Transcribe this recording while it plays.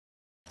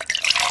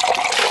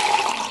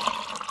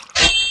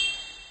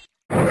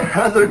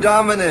Brother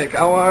Dominic,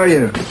 how are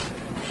you?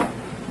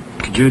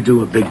 Could you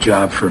do a big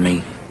job for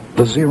me?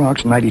 The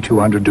Xerox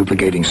 9200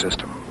 duplicating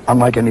system,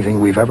 unlike anything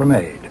we've ever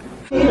made.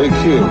 Hey,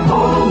 kid.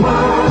 Whole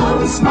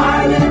world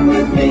smiling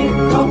with me.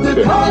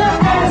 Coca-Cola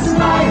as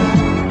life.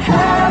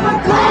 Have a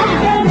Coke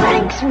and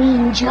Thanks,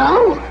 Mean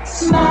Joe.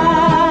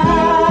 smile.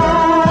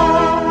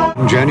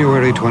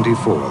 January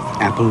 24th,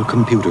 Apple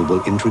Computer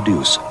will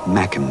introduce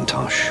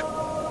Macintosh.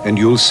 And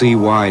you'll see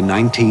why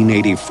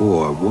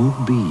 1984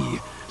 won't be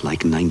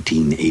like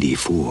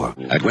 1984.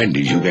 At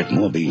Wendy's, you get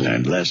more beef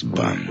and less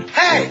bun.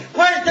 Hey,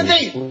 where's the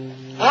beef?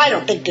 I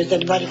don't think there's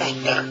anybody back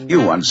there.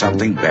 You want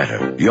something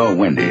better. You're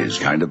Wendy's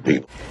kind of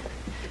people.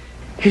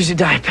 Here's your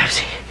Diet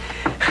Pepsi.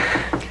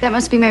 That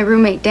must be my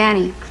roommate,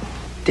 Danny.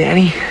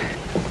 Danny?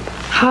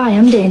 Hi,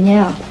 I'm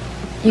Danielle.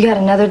 You got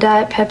another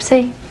Diet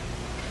Pepsi?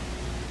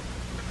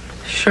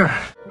 Sure.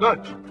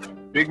 Lunch.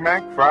 Big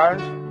Mac, fries.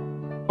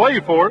 Play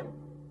you for it.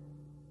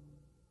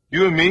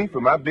 You and me for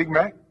my Big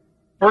Mac.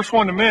 First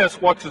one to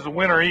miss watches the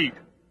winner eat.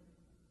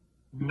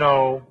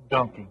 No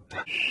dunking.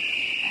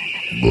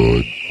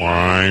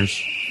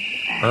 Budweiser.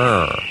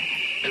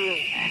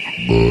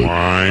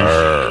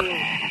 Budweiser.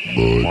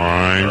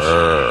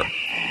 Budweiser.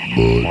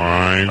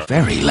 Budweiser.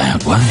 Very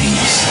loud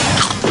whines.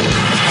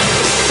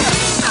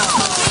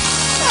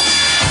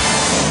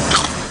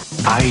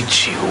 Ay,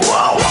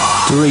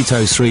 Chihuahua.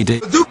 Doritos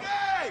 3D.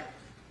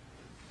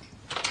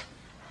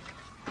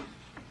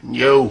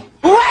 You.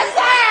 What's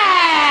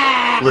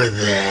that? With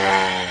that.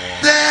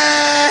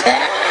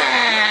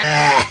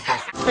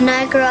 When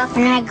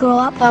I grow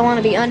up, I want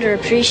to be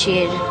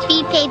underappreciated.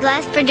 Be paid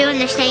less for doing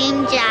the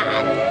same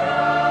job.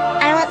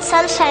 I want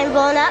sunshine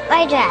blowing up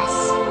my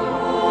dress.